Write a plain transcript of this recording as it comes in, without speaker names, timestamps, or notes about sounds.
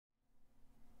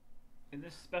In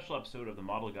this special episode of the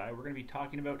Model Guy, we're going to be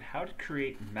talking about how to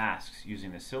create masks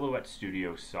using the Silhouette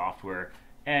Studio software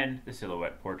and the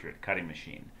Silhouette Portrait Cutting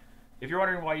Machine. If you're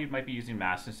wondering why you might be using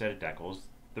masks instead of decals,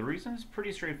 the reason is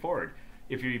pretty straightforward.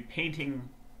 If you're painting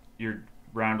your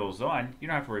roundels on, you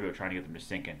don't have to worry about trying to get them to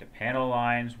sink into panel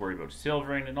lines, worry about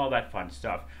silvering, and all that fun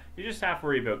stuff. You just have to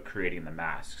worry about creating the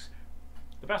masks.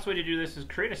 The best way to do this is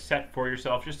create a set for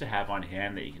yourself just to have on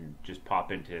hand that you can just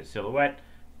pop into Silhouette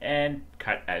and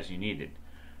cut as you needed.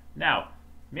 Now,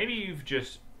 maybe you've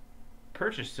just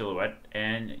purchased Silhouette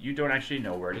and you don't actually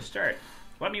know where to start.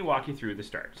 Let me walk you through the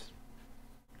starts.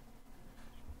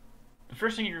 The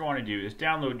first thing you're going to want to do is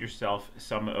download yourself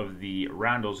some of the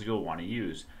roundels you'll want to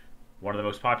use. One of the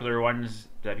most popular ones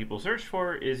that people search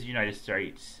for is United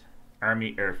States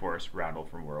Army Air Force roundel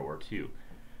from World War II.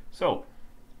 So,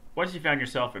 once you found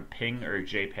yourself a PNG or a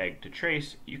JPEG to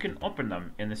trace, you can open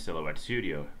them in the Silhouette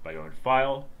Studio by going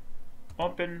File,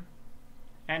 Open,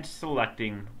 and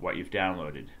selecting what you've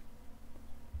downloaded.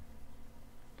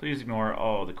 Please ignore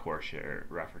all the Corsair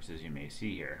references you may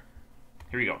see here.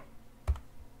 Here we go.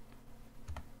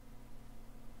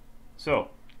 So,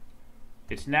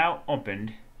 it's now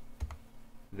opened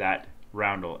that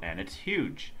roundel and it's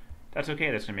huge. That's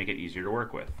okay, that's going to make it easier to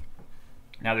work with.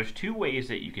 Now there's two ways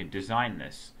that you can design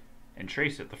this and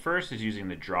trace it. The first is using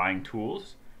the drawing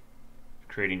tools,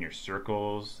 creating your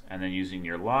circles, and then using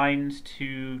your lines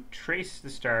to trace the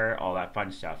star, all that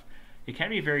fun stuff. It can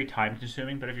be very time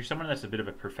consuming, but if you're someone that's a bit of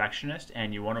a perfectionist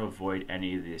and you want to avoid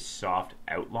any of the soft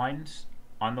outlines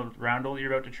on the roundel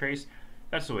you're about to trace,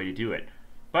 that's the way to do it.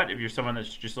 But if you're someone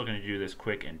that's just looking to do this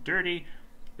quick and dirty,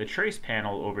 the trace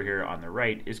panel over here on the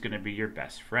right is going to be your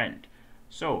best friend.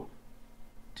 So,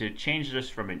 to change this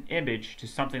from an image to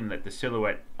something that the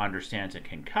Silhouette understands and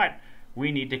can cut,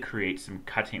 we need to create some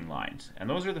cutting lines. And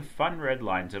those are the fun red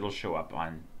lines that will show up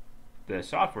on the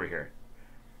software here.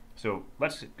 So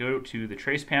let's go to the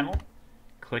trace panel,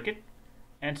 click it,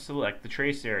 and select the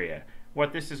trace area.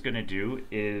 What this is going to do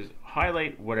is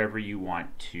highlight whatever you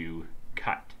want to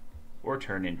cut or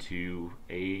turn into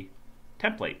a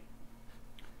template.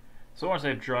 So once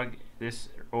I've drug this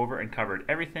over and covered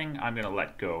everything, I'm going to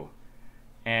let go.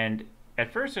 And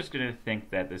at first it's going to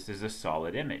think that this is a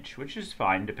solid image, which is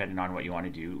fine depending on what you want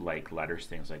to do, like letters,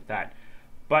 things like that.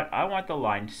 But I want the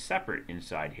line separate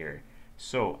inside here.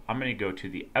 So I'm going to go to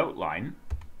the outline.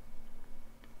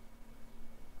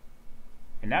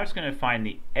 And now it's going to find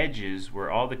the edges where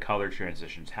all the color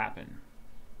transitions happen.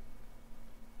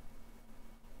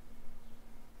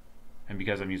 And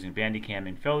because I'm using Bandicam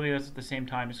and Filmios at the same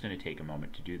time, it's going to take a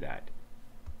moment to do that.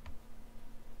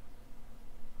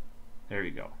 There we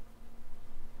go.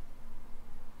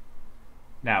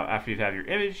 Now, after you have your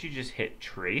image, you just hit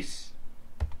trace,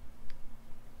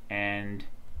 and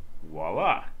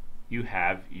voila, you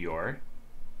have your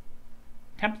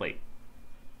template.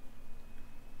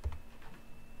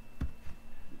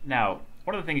 Now,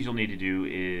 one of the things you'll need to do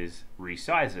is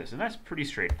resize this, and that's pretty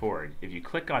straightforward. If you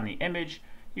click on the image,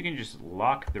 you can just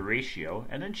lock the ratio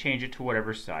and then change it to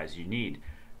whatever size you need.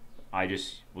 I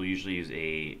just will usually use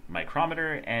a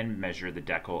micrometer and measure the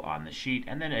decal on the sheet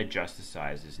and then adjust the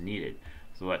size as needed.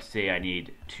 So let's say I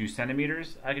need 2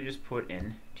 centimeters, I can just put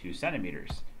in 2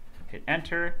 centimeters. Hit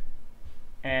enter,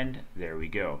 and there we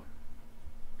go.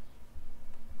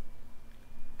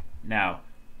 Now,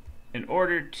 in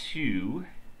order to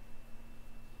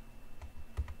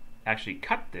actually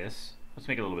cut this, let's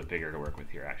make it a little bit bigger to work with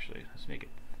here actually. Let's make it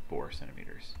 4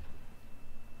 centimeters.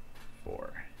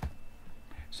 4.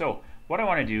 So what I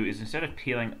want to do is, instead of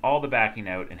peeling all the backing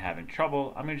out and having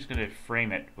trouble, I'm just going to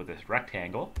frame it with this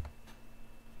rectangle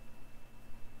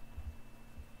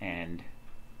and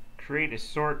create a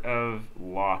sort of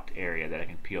locked area that I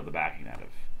can peel the backing out of.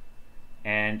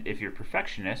 And if you're a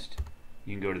perfectionist,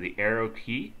 you can go to the arrow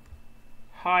key,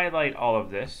 highlight all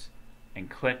of this, and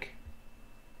click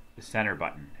the center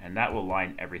button, and that will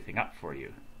line everything up for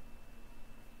you.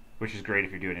 Which is great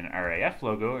if you're doing an RAF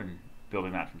logo and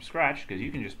building that from scratch, because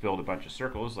you can just build a bunch of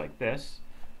circles like this.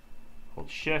 Hold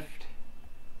shift,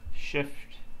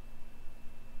 shift,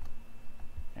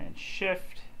 and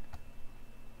shift.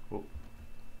 Whoop.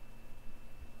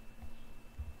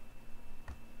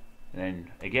 And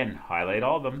then again, highlight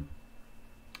all of them.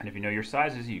 And if you know your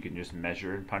sizes, you can just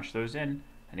measure and punch those in.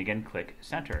 And again, click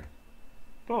center.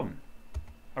 Boom.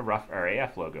 A rough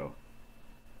RAF logo.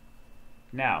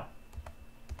 Now,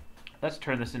 let's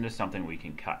turn this into something we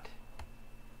can cut.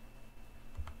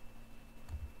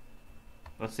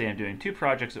 Let's say I'm doing 2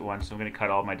 projects at once, so I'm going to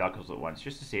cut all my decals at once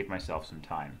just to save myself some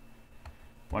time.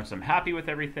 Once I'm happy with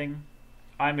everything,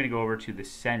 I'm going to go over to the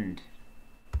Send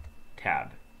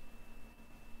tab.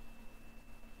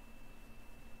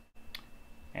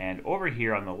 And over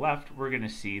here on the left, we're going to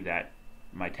see that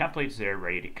my template's there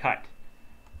ready to cut.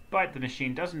 But the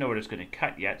machine doesn't know what it's going to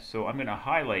cut yet, so I'm going to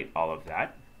highlight all of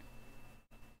that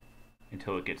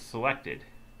until it gets selected.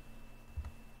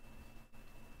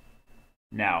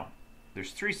 Now,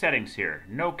 there's 3 settings here.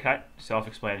 No cut,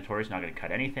 self-explanatory, it's not going to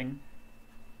cut anything.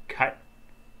 Cut,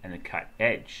 and the cut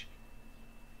edge.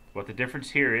 What the difference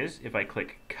here is, if I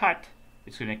click cut,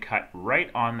 it's going to cut right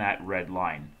on that red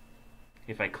line.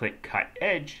 If I click cut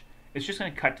edge, it's just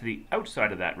going to cut to the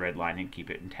outside of that red line and keep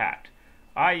it intact.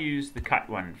 I use the cut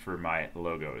one for my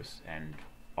logos and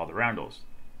all the roundels.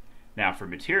 Now for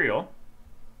material,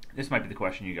 this might be the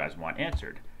question you guys want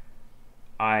answered.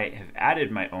 I have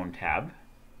added my own tab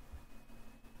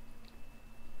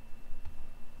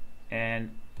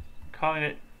and calling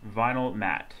it vinyl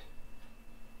matte.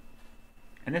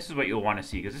 And this is what you'll want to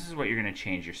see, because this is what you're going to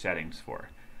change your settings for.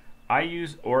 I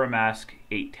use Oramask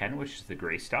 810, which is the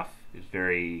gray stuff. It's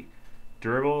very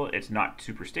durable, it's not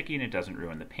super sticky, and it doesn't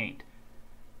ruin the paint.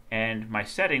 And my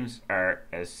settings are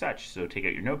as such, so take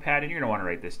out your notepad and you're going to want to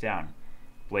write this down.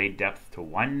 Blade depth to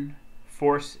 1,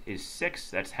 force is 6,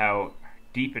 that's how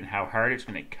deep and how hard it's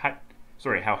going to cut.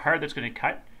 Sorry, how hard that's going to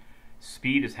cut.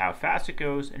 Speed is how fast it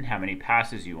goes and how many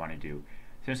passes you want to do.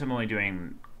 Since I'm only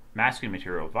doing masking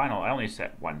material vinyl, I only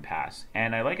set 1 pass,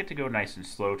 and I like it to go nice and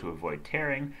slow to avoid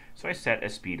tearing, so I set a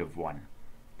speed of 1.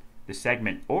 The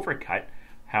segment overcut,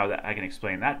 how that I can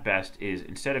explain that best is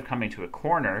instead of coming to a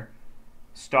corner,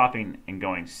 stopping and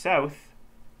going south,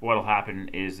 what will happen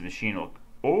is the machine will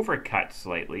overcut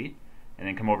slightly and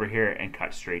then come over here and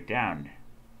cut straight down.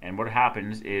 And what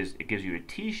happens is it gives you a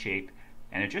T shape,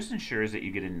 and it just ensures that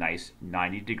you get a nice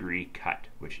 90-degree cut,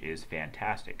 which is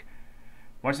fantastic.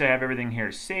 Once I have everything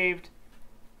here saved,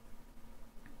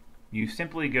 you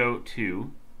simply go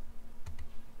to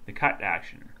the cut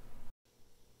action.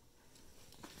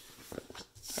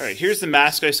 Alright, here's the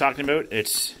mask I was talking about.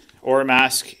 It's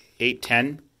Oramask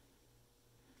 810.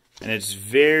 And it's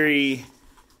very...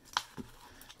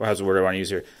 well, how's the word I want to use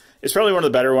here? It's probably one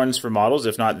of the better ones for models,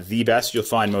 if not the best. You'll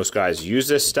find most guys use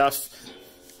this stuff.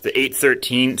 The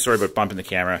 813, sorry about bumping the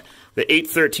camera. The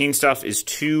 813 stuff is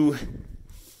too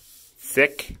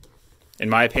thick, in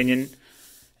my opinion,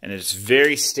 and it's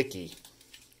very sticky.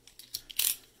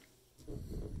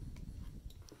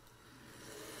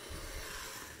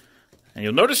 And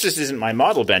you'll notice this isn't my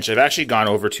model bench. I've actually gone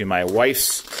over to my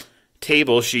wife's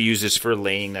table she uses for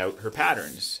laying out her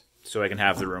patterns, so I can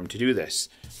have the room to do this.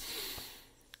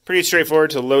 Pretty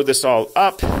straightforward to load this all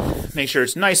up, make sure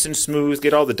it's nice and smooth,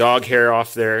 get all the dog hair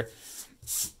off there,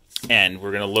 and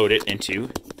we're going to load it into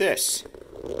this.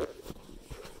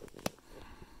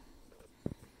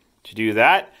 To do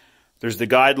that, there's the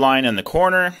guideline in the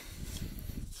corner.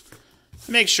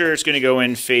 Make sure it's going to go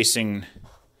in facing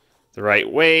the right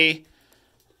way.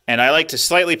 And I like to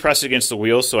slightly press against the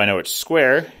wheel so I know it's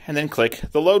square, and then click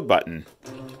the load button.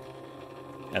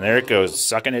 And there it goes,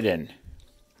 sucking it in.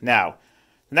 Now,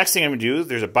 the next thing I'm going to do,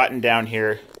 there's a button down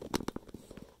here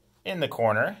in the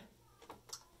corner.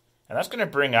 And that's going to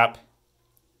bring up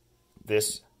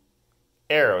this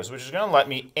arrows, which is going to let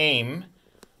me aim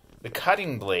the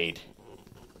cutting blade.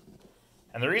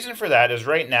 And the reason for that is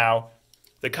right now,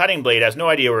 the cutting blade has no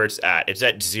idea where it's at. It's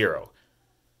at 0.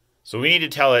 So we need to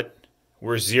tell it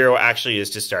where 0 actually is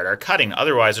to start our cutting.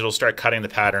 Otherwise, it'll start cutting the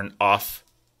pattern off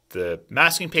the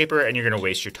masking paper and you're going to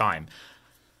waste your time.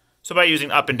 So by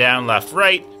using up and down, left,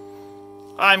 right,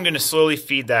 I'm going to slowly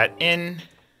feed that in,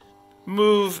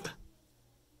 move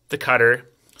the cutter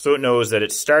so it knows that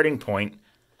its starting point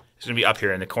is going to be up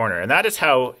here in the corner. And that is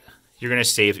how you're going to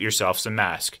save yourself some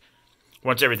mask.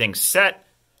 Once everything's set,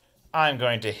 I'm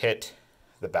going to hit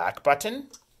the back button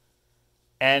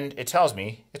and it tells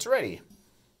me it's ready.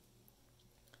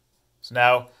 So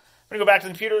now I'm going to go back to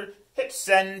the computer, hit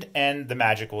send, and the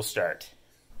magic will start.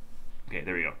 Okay,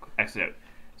 there we go. Exit out.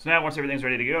 So now once everything's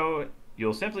ready to go,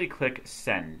 you'll simply click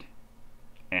send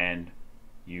and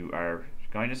you are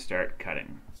going to start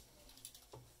cutting.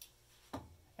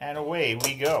 And away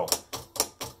we go.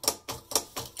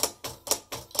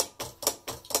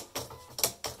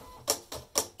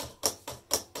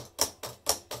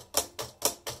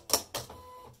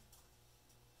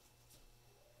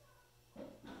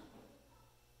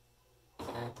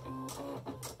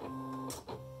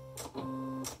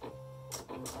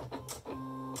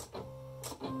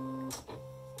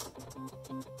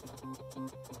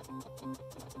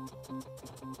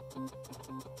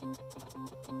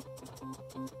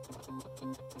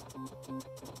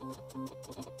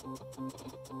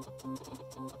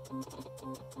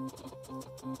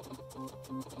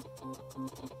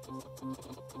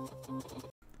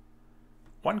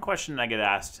 One question I get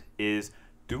asked is,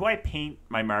 Do I paint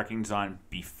my markings on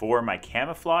before my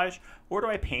camouflage, or do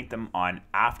I paint them on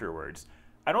afterwards?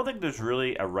 I don't think there's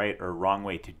really a right or wrong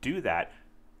way to do that.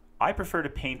 I prefer to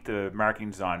paint the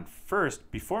markings on first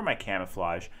before my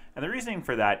camouflage, and the reasoning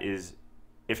for that is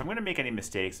if I'm going to make any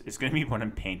mistakes, it's going to be when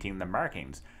I'm painting the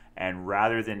markings. And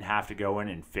rather than have to go in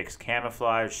and fix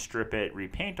camouflage, strip it,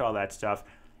 repaint all that stuff,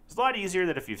 it's a lot easier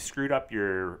that if you've screwed up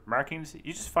your markings,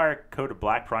 you just fire a coat of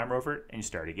black primer over it and you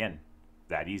start again.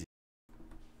 That easy.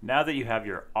 Now that you have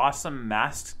your awesome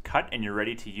masks cut and you're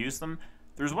ready to use them,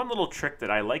 there's one little trick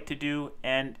that I like to do,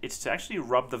 and it's to actually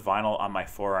rub the vinyl on my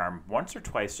forearm once or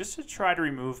twice just to try to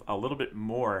remove a little bit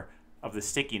more of the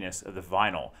stickiness of the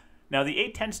vinyl. Now the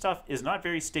 810 stuff is not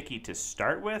very sticky to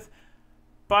start with,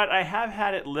 but I have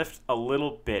had it lift a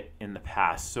little bit in the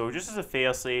past. So just as a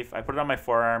fail-safe, I put it on my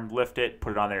forearm, lift it,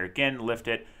 put it on there again, lift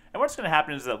it, and what's going to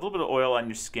happen is that little bit of oil on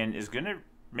your skin is going to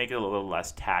make it a little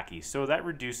less tacky, so that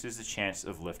reduces the chance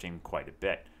of lifting quite a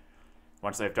bit.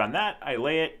 Once I've done that, I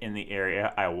lay it in the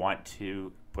area I want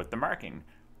to put the marking.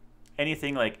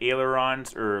 Anything like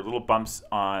ailerons or little bumps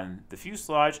on the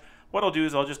fuselage, what I'll do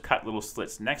is I'll just cut little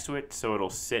slits next to it so it'll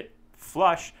sit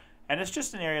flush, and it's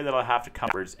just an area that I'll have to come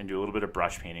upwards and do a little bit of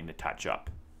brush painting to touch up.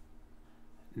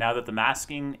 Now that the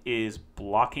masking is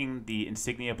blocking the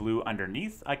insignia blue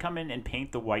underneath, I come in and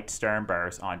paint the white star and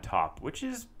bars on top, which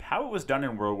is how it was done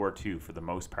in World War II for the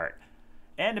most part.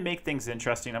 And to make things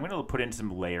interesting, I'm going to put in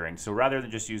some layering. So rather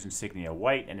than just use insignia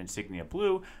white and insignia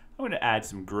blue, I'm going to add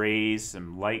some grays,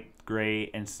 some light gray,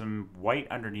 and some white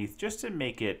underneath just to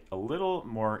make it a little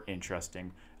more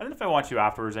interesting. And then if I want to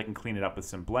afterwards, I can clean it up with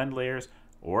some blend layers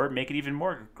or make it even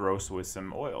more gross with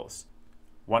some oils.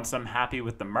 Once I'm happy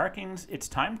with the markings, it's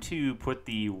time to put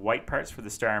the white parts for the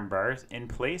star and bars in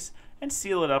place and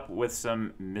seal it up with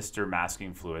some Mr.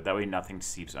 Masking fluid. That way nothing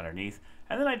seeps underneath.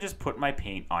 And then I just put my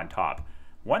paint on top.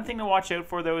 One thing to watch out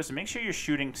for though is to make sure you're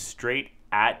shooting straight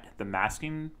at the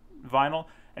masking vinyl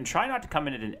and try not to come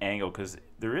in at an angle because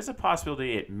there is a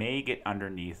possibility it may get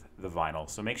underneath the vinyl.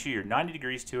 So make sure you're 90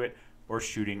 degrees to it or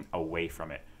shooting away from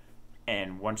it.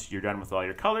 And once you're done with all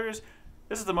your colors,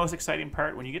 this is the most exciting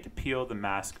part when you get to peel the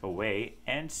mask away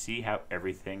and see how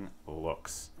everything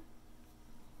looks.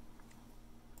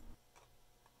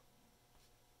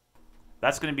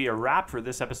 That's going to be a wrap for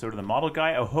this episode of The Model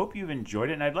Guy. I hope you've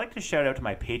enjoyed it, and I'd like to shout out to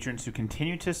my patrons who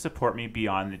continue to support me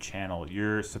beyond the channel.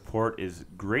 Your support is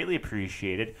greatly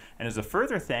appreciated, and as a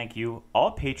further thank you,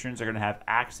 all patrons are going to have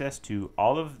access to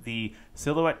all of the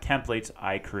silhouette templates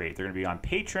I create. They're going to be on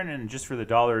Patreon, and just for the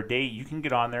 $1 a day, you can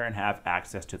get on there and have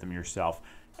access to them yourself,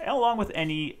 along with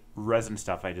any resin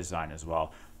stuff I design as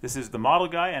well. This is The Model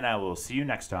Guy, and I will see you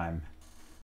next time.